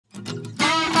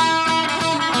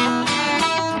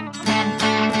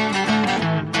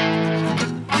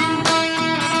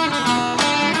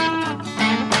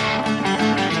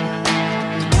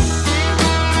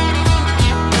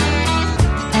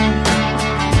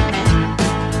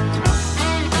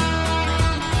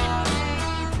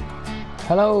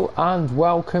Hello and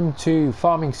welcome to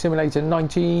Farming Simulator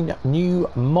 19 new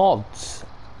mods,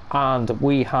 and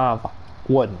we have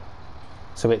one,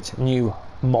 so it's new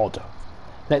mod.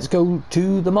 Let's go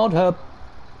to the mod hub,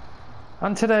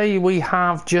 and today we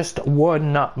have just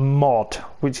one mod,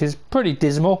 which is pretty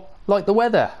dismal, like the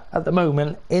weather at the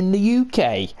moment in the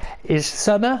UK. It's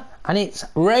summer and it's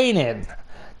raining,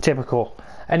 typical.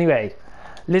 Anyway,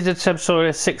 Lizard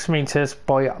Subsoiler 6 meters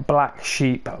by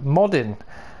Blacksheep modding.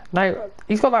 Now,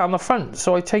 he's got that on the front,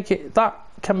 so I take it that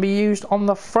can be used on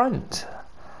the front.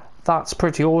 That's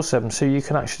pretty awesome, so you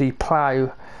can actually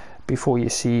plough before you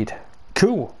seed.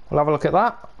 Cool, we'll have a look at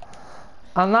that.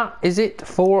 And that is it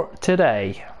for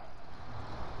today.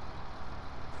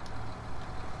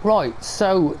 Right,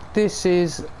 so this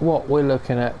is what we're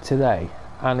looking at today,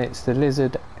 and it's the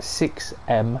Lizard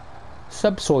 6M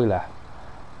Subsoiler.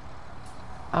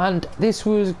 And this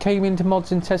came into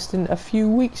mods and testing a few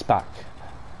weeks back,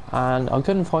 and I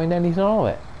couldn't find anything of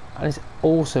it, and it's an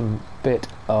awesome bit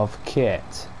of kit.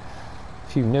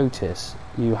 If you notice,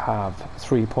 you have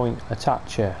 3-point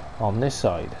attacher on this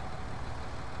side,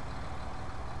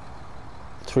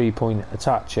 3-point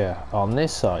attacher on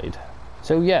this side,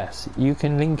 so yes, you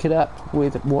can link it up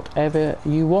with whatever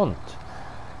you want.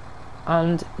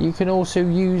 And you can also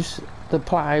use the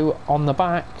plough on the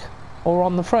back or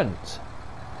on the front,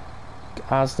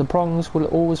 as the prongs will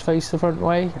always face the front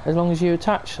way as long as you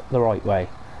attach the right way.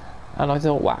 And I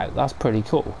thought, wow, that's pretty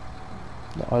cool.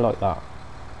 I like that.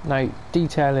 Now,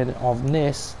 detailing of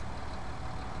this,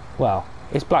 well,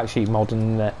 it's Blacksheep modding,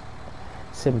 isn't it?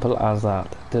 Simple as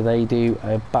that. Do they do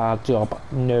a bad job?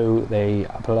 No, they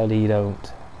bloody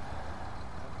don't.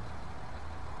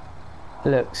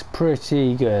 Looks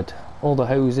pretty good. All the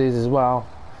hoses as well.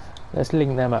 Let's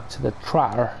link them up to the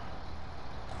tractor.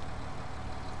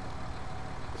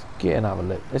 Get and have a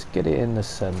look. Let's get it in the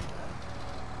sun.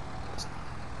 Let's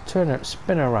turn it,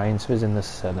 spin around so it's in the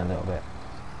sun a little bit.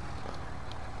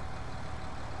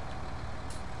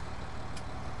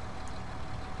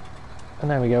 And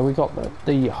there we go. We got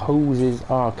the hoses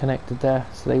are connected there,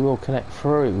 so they will connect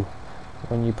through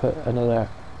when you put another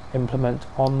implement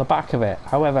on the back of it.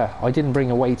 However, I didn't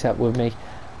bring a weight up with me,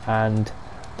 and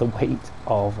the weight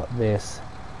of this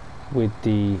with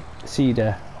the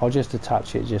seeder, I'll just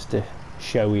attach it just to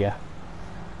show you.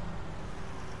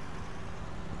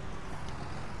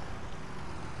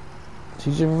 So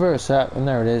you just reverse that, and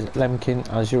there it is,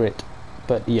 Lemkin as your it.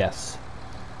 But yes,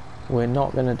 we're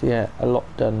not going to get a lot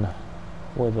done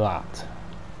with that,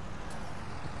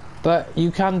 but you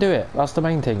can do it. That's the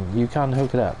main thing, you can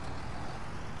hook it up.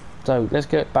 So let's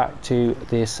get back to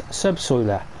this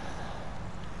subsoiler.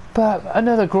 But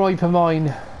another gripe of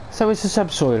mine, so it's a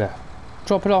subsoiler.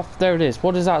 Drop it off, there it is.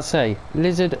 What does that say?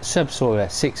 Lizard Subsoiler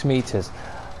 6 meters.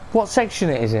 What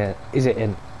section is it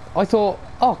in? I thought,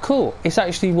 oh cool, it's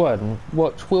actually one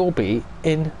what will be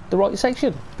in the right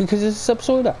section because it's a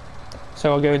subsoiler.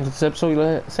 So I go into the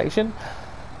subsoiler section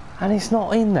and it's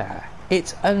not in there.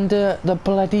 It's under the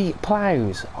bloody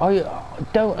ploughs. I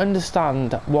don't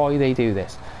understand why they do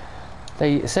this.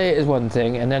 They say it is one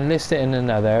thing and then list it in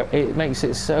another. It makes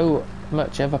it so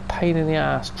much of a pain in the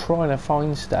ass trying to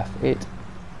find stuff. It's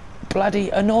bloody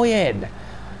annoying.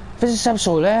 If it's a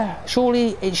subsoiler,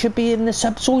 surely it should be in the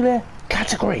subsoiler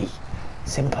category.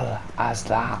 Simple as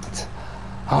that.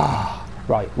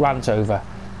 Right, rant over.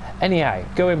 Anyhow,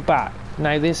 going back.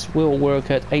 Now this will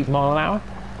work at 8 mile an hour,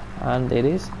 and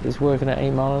it's working at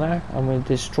 8 mile an hour, and we're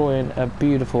destroying a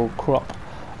beautiful crop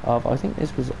of, I think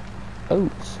this was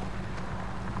oats.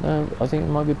 No, I think it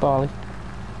might be barley.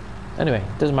 Anyway,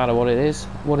 doesn't matter what it is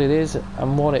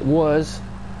and what it was.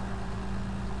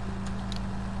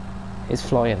 It's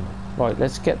flying. Right,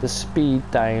 let's get the speed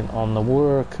down on the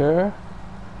worker.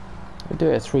 We'll do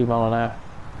it at 3 mile an hour.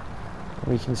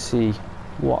 We can see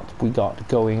what we got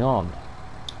going on.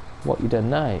 What you done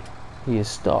now? He is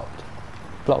stopped.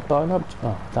 Blocked by an object.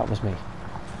 Oh, that was me.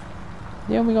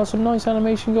 Yeah, we got some nice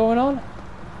animation going on.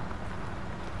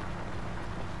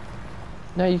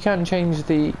 Now you can change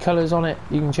the colours on it.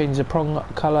 You can change the prong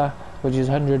colour, which is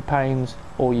 £100,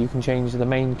 or you can change the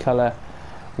main colour,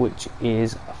 which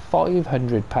is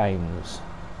 £500.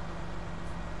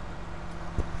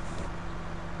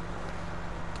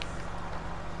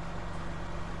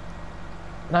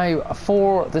 Now,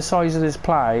 for the size of this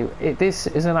plough, this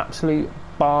is an absolute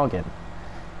bargain.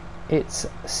 It's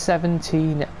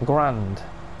 17 grand.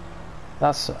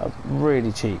 That's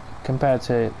really cheap compared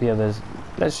to the others.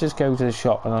 Let's just go to the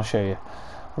shop and I'll show you.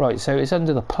 Right, so it's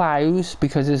under the ploughs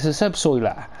because it's a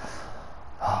subsoiler.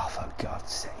 Oh, for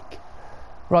God's sake.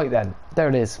 Right then, there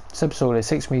it is. Subsoiler,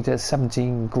 6 meters,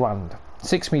 17 grand.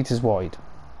 6 meters wide.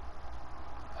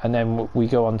 and then we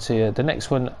go on to the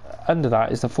next one under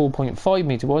that is the 4.5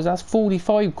 meter boys. That's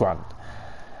 45 grand.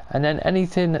 And then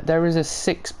anything, there is a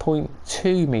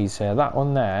 6.2 meter, that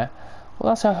one there,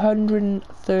 well, that's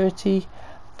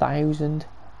 130,000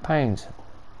 pounds.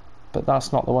 But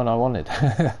that's not the one I wanted.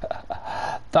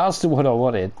 That's the one I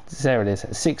wanted. There it is,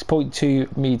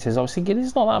 6.2 meters. I was thinking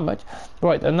it's not that much.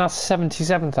 Right, and that's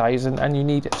 77,000, and you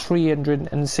need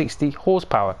 360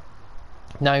 horsepower.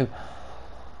 Now,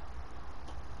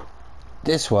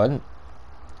 this one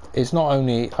is not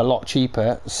only a lot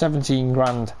cheaper, 17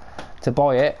 grand to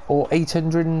buy it, or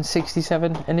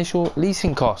 867 initial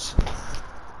leasing costs.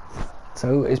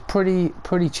 So it's pretty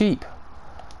cheap.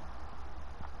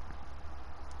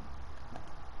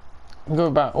 Go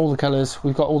about all the colours.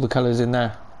 We've got all the colours in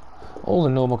there. All the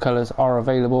normal colours are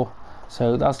available.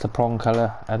 So that's the prong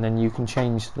colour, and then you can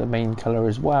change the main colour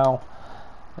as well.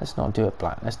 Let's not do it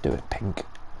black, let's do it pink.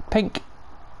 Pink.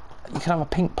 You can have a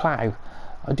pink plow.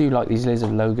 I do like these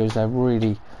lizard logos, they're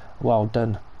really well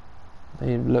done.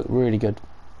 They look really good.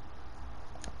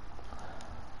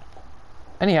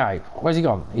 Anyhow, where's he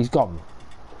gone? He's gone.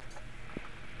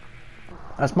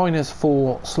 That's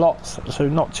 -4 slots, so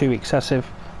not too excessive.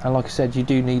 And like I said, you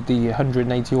do need the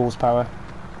 180 horsepower.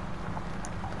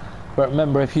 But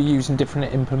remember, if you're using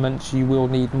different implements, you will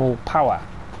need more power.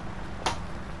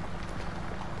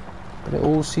 But it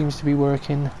all seems to be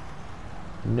working,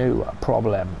 no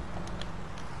problem.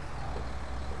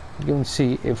 Go and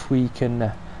see if we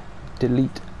can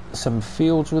delete some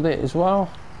fields with it as well,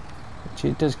 which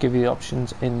it does give you the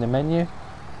options in the menu.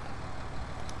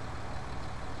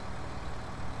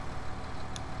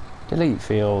 Delete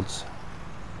fields,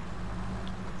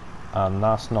 and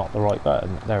that's not the right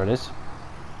button. There it is.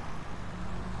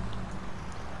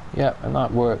 Yep, and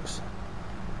that works,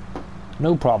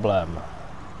 no problem.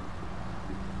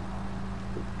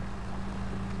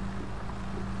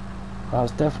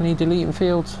 That's definitely deleting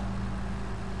fields.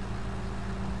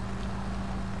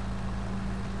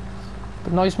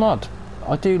 But nice mod.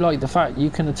 I do like the fact you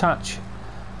can attach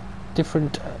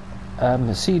different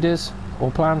seeders or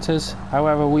planters.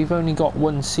 However, we've only got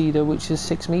one seeder, which is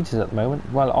 6 meters at the moment.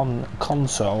 Well, on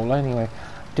console anyway.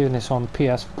 Doing this on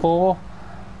PS4.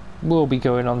 We'll be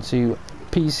going on to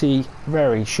PC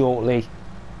very shortly.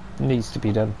 Needs to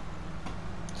be done.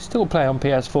 Still play on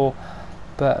PS4,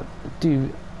 but do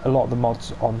a lot of the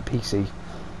mods on PC.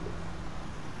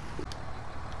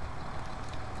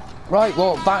 Right,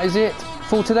 well, that is it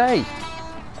for today.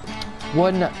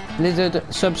 One lizard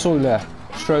subsoiler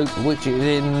stroke, which is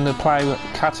in the plow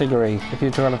category if you're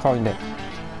trying to find it.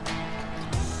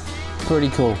 Pretty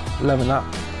cool, loving that.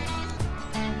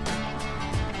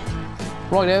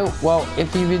 Righto, well,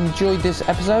 if you've enjoyed this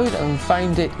episode and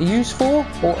found it useful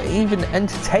or even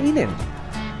entertaining,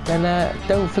 then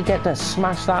don't forget to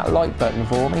smash that like button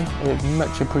for me. I'd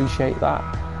much appreciate that.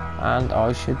 And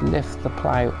I should lift the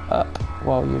plow up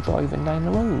while you're driving down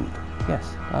the road.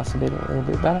 Yes, that's a little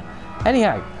bit better.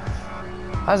 Anyhow,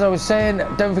 as I was saying,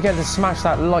 don't forget to smash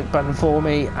that like button for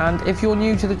me. And if you're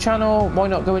new to the channel, why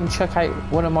not go and check out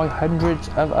one of my hundreds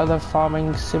of other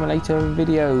farming simulator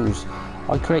videos.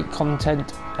 I create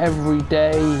content every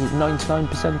day,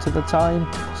 99% of the time,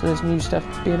 so there's new stuff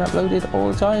being uploaded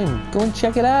all the time. Go and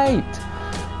check it out.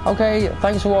 Okay,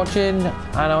 thanks for watching,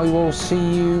 and I will see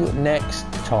you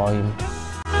next time.